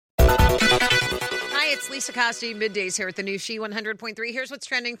Hey, it's Lisa Costi, middays here at the new She 100.3. Here's what's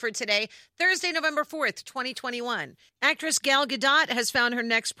trending for today, Thursday, November 4th, 2021. Actress Gal Gadot has found her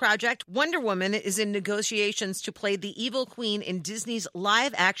next project. Wonder Woman is in negotiations to play the evil queen in Disney's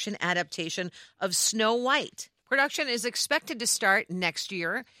live-action adaptation of Snow White. Production is expected to start next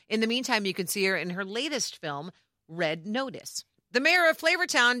year. In the meantime, you can see her in her latest film, Red Notice. The mayor of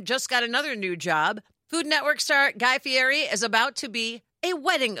Flavortown just got another new job. Food Network star Guy Fieri is about to be a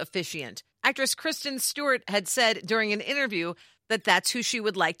wedding officiant. Actress Kristen Stewart had said during an interview that that's who she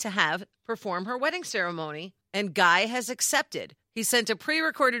would like to have perform her wedding ceremony, and Guy has accepted. He sent a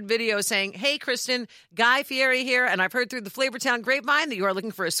pre-recorded video saying, "Hey, Kristen, Guy Fieri here, and I've heard through the Flavortown grapevine that you are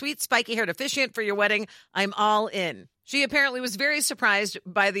looking for a sweet, spiky-haired officiant for your wedding. I'm all in." She apparently was very surprised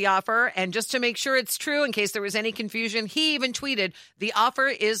by the offer, and just to make sure it's true, in case there was any confusion, he even tweeted, "The offer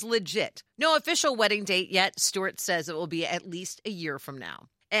is legit." No official wedding date yet. Stewart says it will be at least a year from now.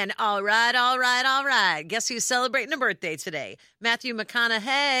 And all right. Guess who's celebrating a birthday today? Matthew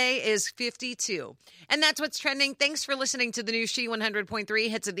McConaughey is 52. And that's what's trending. Thanks for listening to the new She 100.3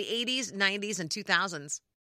 hits of the 80s, 90s, and 2000s.